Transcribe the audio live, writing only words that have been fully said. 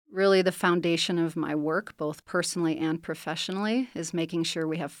really the foundation of my work, both personally and professionally, is making sure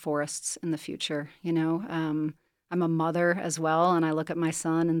we have forests in the future. I'm a mother as well, and I look at my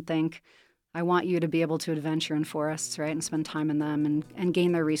son and think, I want you to be able to adventure in forests, right, and spend time in them and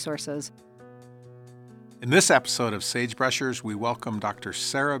gain their resources. In this episode of Sagebrushers, we welcome Dr.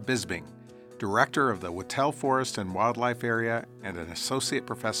 Sarah Bisbing, Director of the Whittell Forest and Wildlife Area and an Associate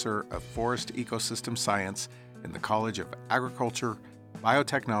Professor of Forest Ecosystem Science in the College of Agriculture,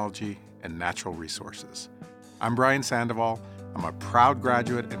 Biotechnology and Natural Resources. I'm Brian Sandoval. I'm a proud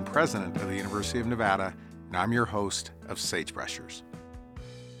graduate and president of the University of Nevada, and I'm your host of Sagebrushers.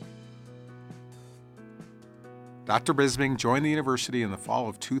 Dr. Bisbing joined the university in the fall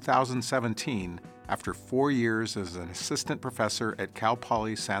of 2017 after 4 years as an assistant professor at Cal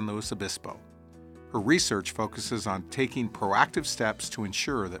Poly San Luis Obispo. Her research focuses on taking proactive steps to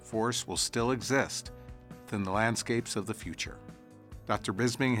ensure that forests will still exist within the landscapes of the future. Dr.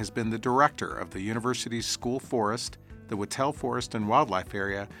 Bisbing has been the director of the university's school forest, the Whittell Forest and Wildlife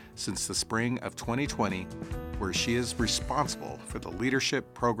Area, since the spring of 2020, where she is responsible for the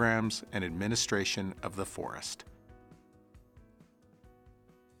leadership, programs, and administration of the forest.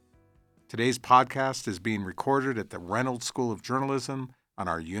 Today's podcast is being recorded at the Reynolds School of Journalism on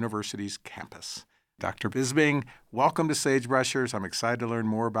our university's campus. Dr. Bisbing, welcome to Sagebrushers. I'm excited to learn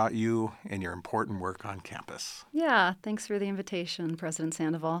more about you and your important work on campus. Yeah, thanks for the invitation, President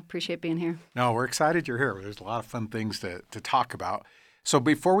Sandoval. Appreciate being here. No, we're excited you're here. There's a lot of fun things to talk about. So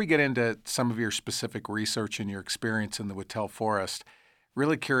before we get into some of your specific research and your experience in the Whittell Forest,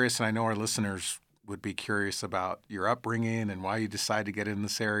 really curious, and I know our listeners would be curious about your upbringing and why you decided to get in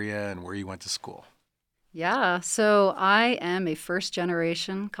this area and where you went to school. Yeah, so I am a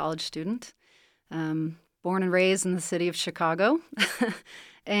first-generation college student. Born and raised in the city of Chicago.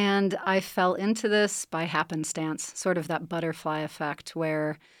 And I fell into this by happenstance, sort of that butterfly effect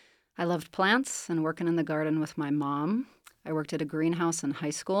where I loved plants and working in the garden with my mom. I worked at a greenhouse in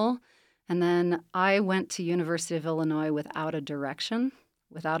high school. And then I went to University of Illinois without a direction,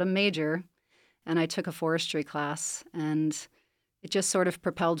 without a major, and I took a forestry class. And it just sort of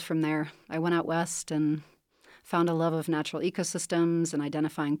propelled from there. I went out west and found a love of natural ecosystems and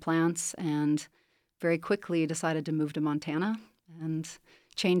identifying plants, and very quickly decided to move to Montana and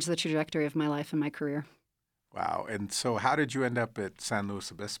change the trajectory of my life and my career. Wow. And so how did you end up at San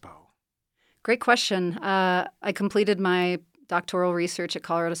Luis Obispo? Great question. I completed my doctoral research at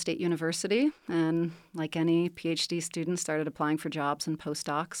Colorado State University, and like any PhD student, started applying for jobs and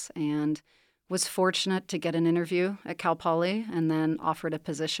postdocs, and was fortunate to get an interview at Cal Poly and then offered a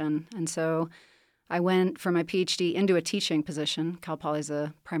position. And so I went for my PhD into a teaching position. Cal Poly is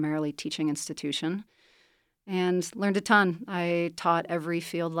a primarily teaching institution, and learned a ton. I taught every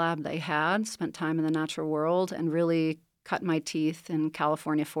field lab they had, spent time in the natural world, and really cut my teeth in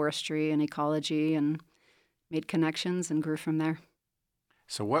California forestry and ecology, and made connections and grew from there.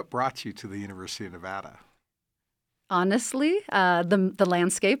 So what brought you to the University of Nevada? Honestly, the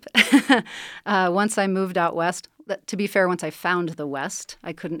landscape. Once I moved out west, to be fair, once I found the West,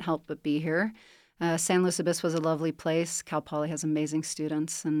 I couldn't help but be here. San Luis Obispo was a lovely place. Cal Poly has amazing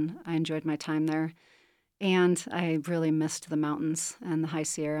students, and I enjoyed my time there. And I really missed the mountains and the high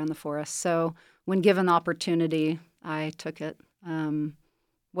Sierra and the forest. So when given the opportunity, I took it.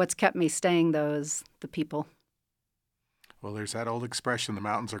 What's kept me staying, though, is the people. Well, there's that old expression, the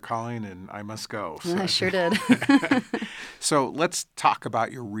mountains are calling and I must go. So. I sure did. So let's talk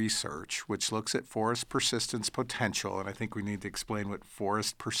about your research, which looks at forest persistence potential. And I think we need to explain what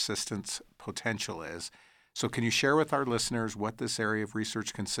forest persistence potential is. So can you share with our listeners what this area of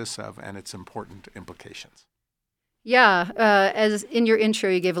research consists of and its important implications? Yeah, as in your intro,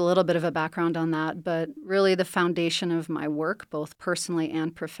 you gave a little bit of a background on that, but really the foundation of my work, both personally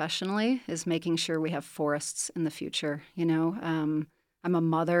and professionally, is making sure we have forests in the future. I'm a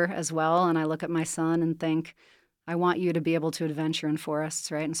mother as well, and I look at my son and think, I want you to be able to adventure in forests,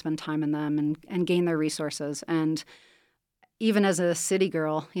 right, and spend time in them and gain their resources. And even as a city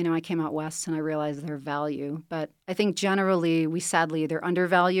girl, I came out west and I realized their value. But I think generally we sadly either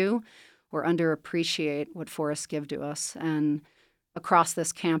undervalue or underappreciate what forests give to us. And across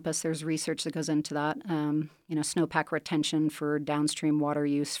this campus, there's research that goes into that. Snowpack retention for downstream water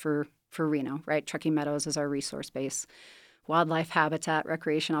use for Reno, right? Truckee Meadows is our resource base. Wildlife habitat,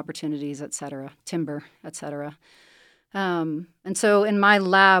 recreation opportunities, et cetera, timber, et cetera. And so in my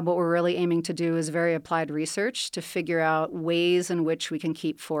lab, what we're really aiming to do is very applied research to figure out ways in which we can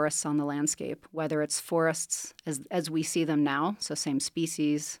keep forests on the landscape, whether it's forests as we see them now, so same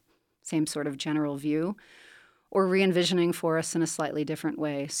species, same sort of general view, or re-envisioning forests in a slightly different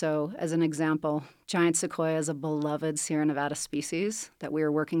way. So as an example, giant sequoia is a beloved Sierra Nevada species that we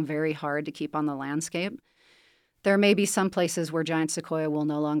are working very hard to keep on the landscape. There may be some places where giant sequoia will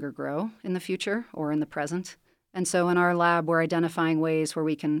no longer grow in the future or in the present. And so in our lab, we're identifying ways where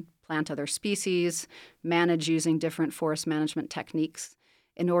we can plant other species, manage using different forest management techniques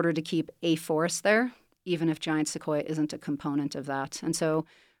in order to keep a forest there, even if giant sequoia isn't a component of that. And so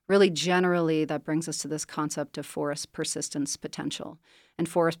really generally, that brings us to this concept of forest persistence potential. And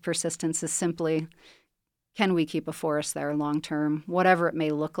forest persistence is simply, can we keep a forest there long term, whatever it may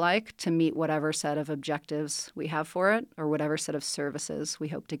look like, to meet whatever set of objectives we have for it or whatever set of services we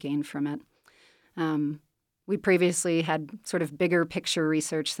hope to gain from it. We previously had sort of bigger picture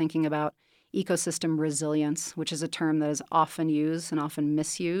research thinking about ecosystem resilience, which is a term that is often used and often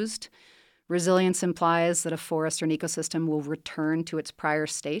misused. Resilience implies that a forest or an ecosystem will return to its prior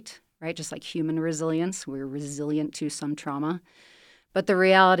state, right? Just like human resilience, we're resilient to some trauma. But the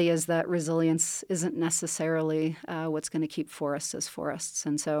reality is that resilience isn't necessarily what's going to keep forests as forests.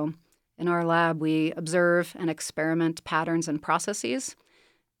 And so in our lab, we observe and experiment patterns and processes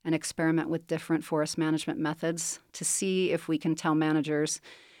and experiment with different forest management methods to see if we can tell managers,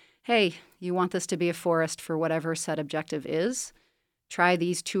 hey, you want this to be a forest for whatever set objective is. Try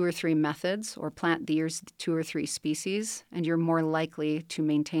these 2 or 3 methods or plant these 2 or 3 species, and you're more likely to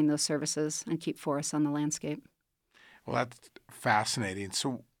maintain those services and keep forests on the landscape. Well, that's fascinating.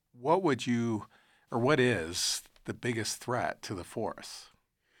 So what is the biggest threat to the forests?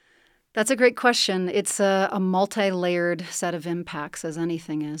 That's a great question. It's a multi-layered set of impacts, as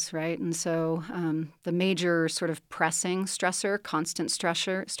anything is, right? And so the major sort of pressing stressor, constant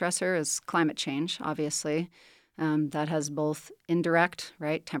stressor is climate change, obviously. That has both indirect,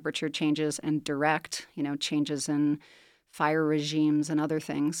 right, temperature changes, and direct, changes in fire regimes and other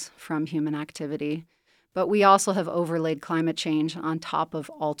things from human activity. But we also have overlaid climate change on top of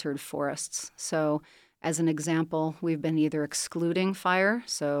altered forests. So as an example, we've been either excluding fire,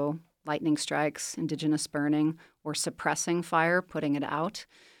 so lightning strikes, indigenous burning, or suppressing fire, putting it out,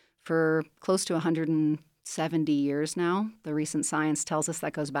 for close to 170 years now. The recent science tells us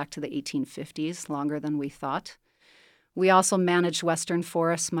that goes back to the 1850s, longer than we thought. We also managed western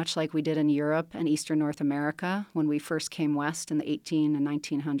forests much like we did in Europe and eastern North America when we first came west in the 18 and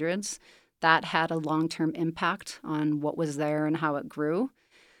 1900s. That had a long-term impact on what was there and how it grew.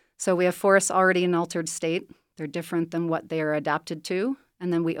 So we have forests already in an altered state. They're different than what they are adapted to.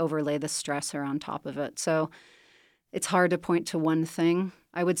 And then we overlay the stressor on top of it. So it's hard to point to one thing.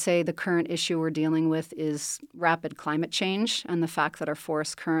 I would say the current issue we're dealing with is rapid climate change and the fact that our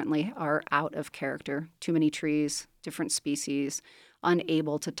forests currently are out of character. Too many trees, different species,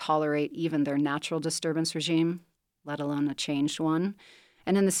 unable to tolerate even their natural disturbance regime, let alone a changed one.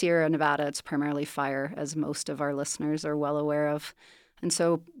 And in the Sierra Nevada, it's primarily fire, as most of our listeners are well aware of. And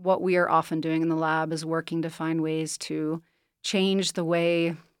so what we are often doing in the lab is working to find ways to change the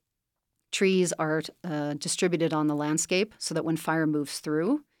way trees are distributed on the landscape so that when fire moves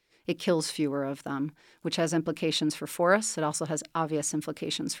through, it kills fewer of them, which has implications for forests. It also has obvious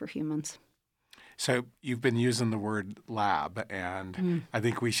implications for humans. So you've been using the word lab, and I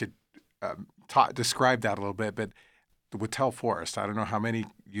think we should describe that a little bit. But the Whittell Forest, I don't know how many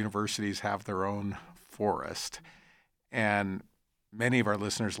universities have their own forest, and many of our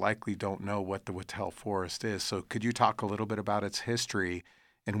listeners likely don't know what the Whittell Forest is. So could you talk a little bit about its history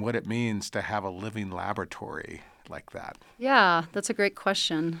and what it means to have a living laboratory like that? Yeah, that's a great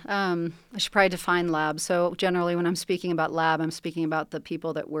question. I should probably define lab. So generally when I'm speaking about lab, I'm speaking about the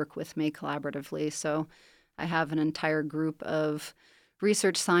people that work with me collaboratively. So I have an entire group of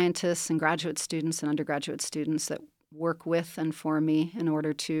research scientists and graduate students and undergraduate students that work with and for me in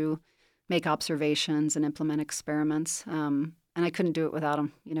order to make observations and implement experiments. And I couldn't do it without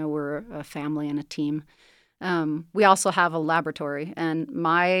them. We're a family and a team. We also have a laboratory, and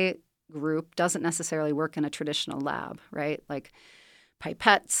my group doesn't necessarily work in a traditional lab, right? Like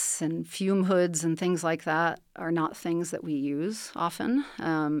pipettes and fume hoods and things like that are not things that we use often.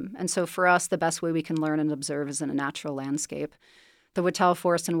 And so for us, the best way we can learn and observe is in a natural landscape. The Whittell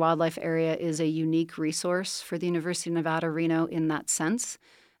Forest and Wildlife Area is a unique resource for the University of Nevada, Reno in that sense.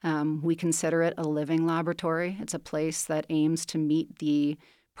 We consider it a living laboratory. It's a place that aims to meet the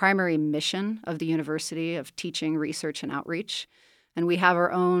primary mission of the university of teaching, research, and outreach. And we have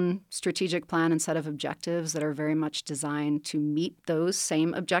our own strategic plan and set of objectives that are very much designed to meet those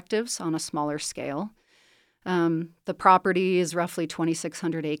same objectives on a smaller scale. The property is roughly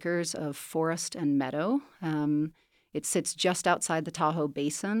 2,600 acres of forest and meadow. It sits just outside the Tahoe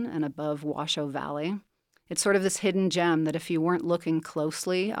Basin and above Washoe Valley. It's sort of this hidden gem that if you weren't looking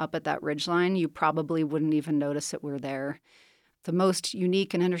closely up at that ridgeline, you probably wouldn't even notice it were there. The most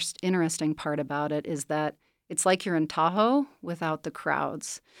unique and interesting part about it is that it's like you're in Tahoe without the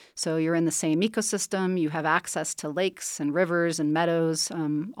crowds. So you're in the same ecosystem. You have access to lakes and rivers and meadows,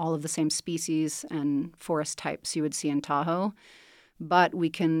 all of the same species and forest types you would see in Tahoe. But we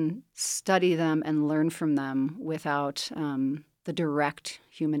can study them and learn from them without the direct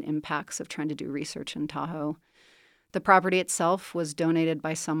human impacts of trying to do research in Tahoe. The property itself was donated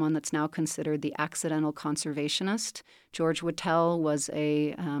by someone that's now considered the accidental conservationist. George Whittell was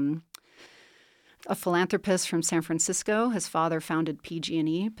a philanthropist from San Francisco. His father founded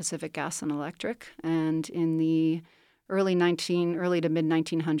PG&E, Pacific Gas and Electric, and in the early to mid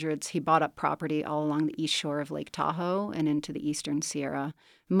 1900s, he bought up property all along the east shore of Lake Tahoe and into the eastern Sierra.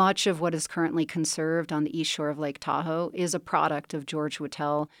 Much of what is currently conserved on the east shore of Lake Tahoe is a product of George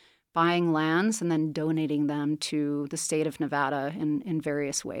Whittell buying lands and then donating them to the state of Nevada in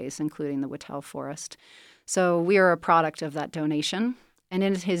various ways, including the Whittell Forest. So we are a product of that donation. And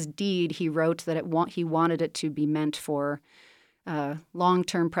in his deed, he wrote that he wanted it to be meant for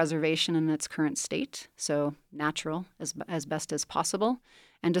long-term preservation in its current state, so natural as best as possible,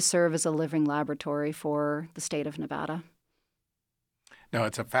 and to serve as a living laboratory for the state of Nevada. No,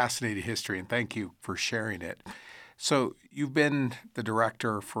 it's a fascinating history, and thank you for sharing it. So you've been the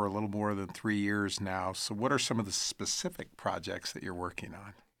director for a little more than 3 years now. So what are some of the specific projects that you're working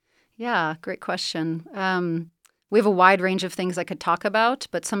on? Yeah, great question. We have a wide range of things I could talk about,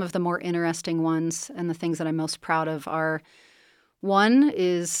 but some of the more interesting ones and the things that I'm most proud of are, one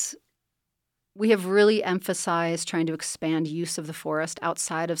is we have really emphasized trying to expand use of the forest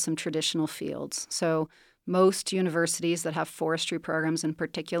outside of some traditional fields. So most universities that have forestry programs in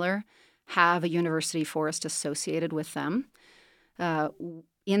particular have a university forest associated with them.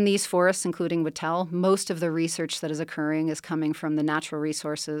 In these forests, including Whittell, most of the research that is occurring is coming from the natural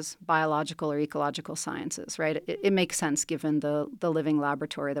resources, biological or ecological sciences, right? It makes sense given the living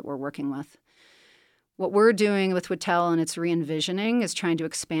laboratory that we're working with. What we're doing with Whittell and its re-envisioning is trying to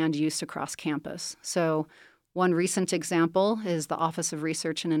expand use across campus. So one recent example is the Office of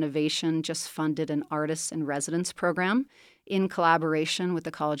Research and Innovation just funded an Artists in Residence program in collaboration with the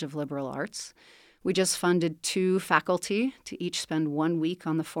College of Liberal Arts. We just funded 2 faculty to each spend 1 week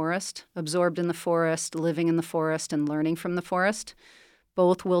on the forest, absorbed in the forest, living in the forest, and learning from the forest.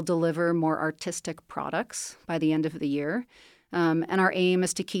 Both will deliver more artistic products by the end of the year. And our aim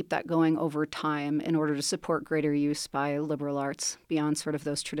is to keep that going over time in order to support greater use by liberal arts beyond sort of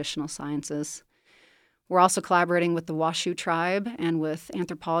those traditional sciences. We're also collaborating with the Washoe tribe and with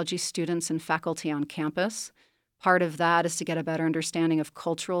anthropology students and faculty on campus. Part of that is to get a better understanding of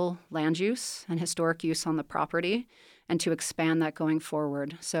cultural land use and historic use on the property and to expand that going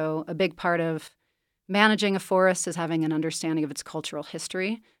forward. So a big part of managing a forest is having an understanding of its cultural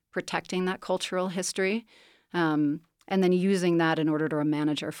history, protecting that cultural history, and then using that in order to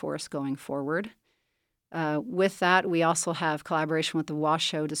manage our forest going forward. With that, we also have collaboration with the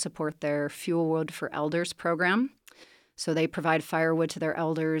Washoe to support their Fuel Wood for Elders program. So they provide firewood to their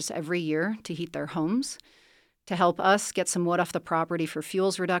elders every year to heat their homes, to help us get some wood off the property for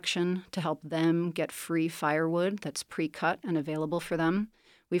fuels reduction, to help them get free firewood that's pre-cut and available for them.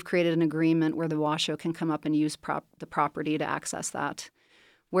 We've created an agreement where the Washoe can come up and use the property to access that.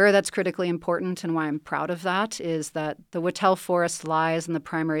 Where that's critically important and why I'm proud of that is that the Whittell Forest lies in the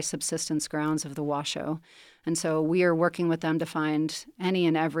primary subsistence grounds of the Washoe. And so we are working with them to find any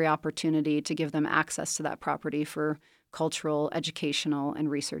and every opportunity to give them access to that property for cultural, educational,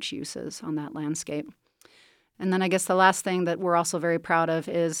 and research uses on that landscape. And then I guess the last thing that we're also very proud of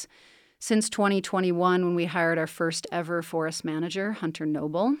is since 2021, when we hired our first ever forest manager, Hunter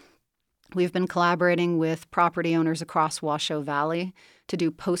Noble, we've been collaborating with property owners across Washoe Valley to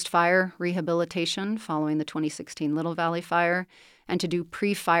do post-fire rehabilitation following the 2016 Little Valley fire and to do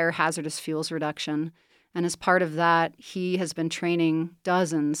pre-fire hazardous fuels reduction. And as part of that, he has been training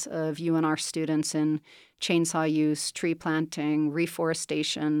dozens of UNR students in chainsaw use, tree planting,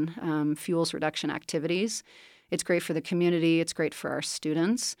 reforestation, fuels reduction activities. It's great for the community. It's great for our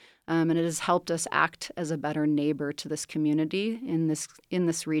students. And it has helped us act as a better neighbor to this community in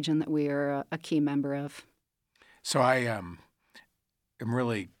this region that we are a key member of. So I am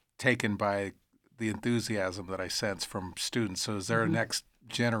really taken by the enthusiasm that I sense from students. So is there a next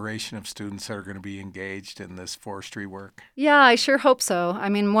generation of students that are going to be engaged in this forestry work? Yeah, I sure hope so. I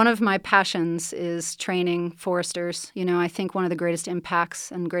mean, one of my passions is training foresters. You know, I think one of the greatest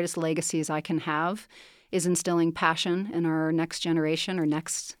impacts and greatest legacies I can have is instilling passion in our next generation or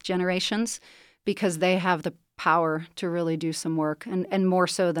next generations, because they have the power to really do some work, and more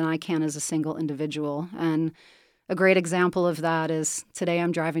so than I can as a single individual. And a great example of that is today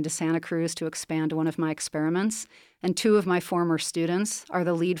I'm driving to Santa Cruz to expand one of my experiments, and 2 of my former students are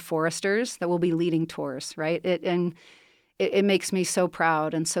the lead foresters that will be leading tours, right? It makes me so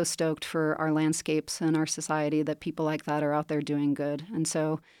proud and so stoked for our landscapes and our society that people like that are out there doing good. And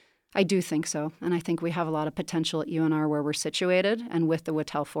so I do think so. And I think we have a lot of potential at UNR where we're situated and with the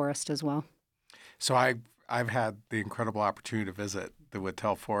Whittell Forest as well. So I've had the incredible opportunity to visit the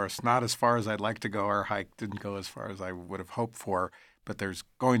Whittell Forest, not as far as I'd like to go. Our hike didn't go as far as I would have hoped for, but there's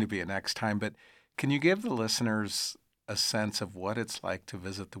going to be a next time. But can you give the listeners a sense of what it's like to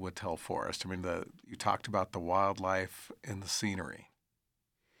visit the Whittell Forest? I mean, you talked about the wildlife and the scenery.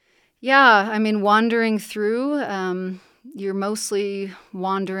 Yeah, I mean, wandering through, you're mostly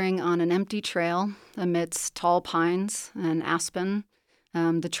wandering on an empty trail amidst tall pines and aspen.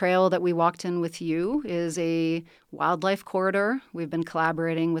 The trail that we walked in with you is a wildlife corridor. We've been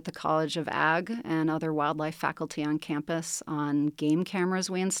collaborating with the College of Ag and other wildlife faculty on campus on game cameras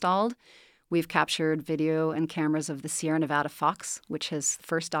we installed. We've captured video and cameras of the Sierra Nevada fox, which has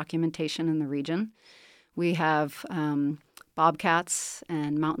first documentation in the region. We have bobcats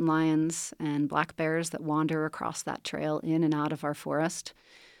and mountain lions and black bears that wander across that trail in and out of our forest.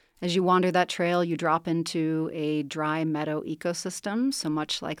 As you wander that trail, you drop into a dry meadow ecosystem, so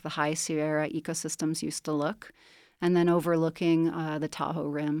much like the high Sierra ecosystems used to look, and then overlooking the Tahoe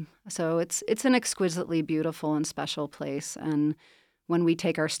Rim. So it's an exquisitely beautiful and special place, and when we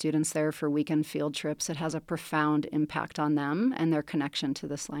take our students there for weekend field trips, it has a profound impact on them and their connection to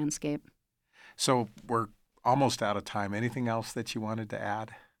this landscape. So we're almost out of time. Anything else that you wanted to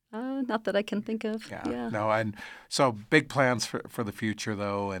add? Not that I can think of. Yeah. No, and so big plans for the future,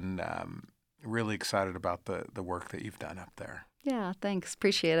 though, and really excited about the work that you've done up there. Yeah, thanks.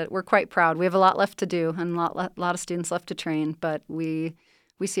 Appreciate it. We're quite proud. We have a lot left to do and a lot of students left to train, but we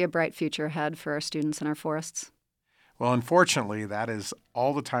see a bright future ahead for our students in our forests. Well, unfortunately, that is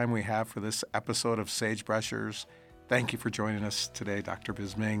all the time we have for this episode of Sagebrushers. Thank you for joining us today, Dr.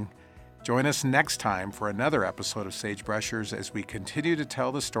 Bisbing. Join us next time for another episode of Sagebrushers as we continue to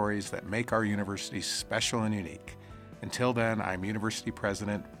tell the stories that make our university special and unique. Until then, I'm University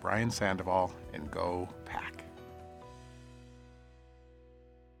President Brian Sandoval, and go Pack.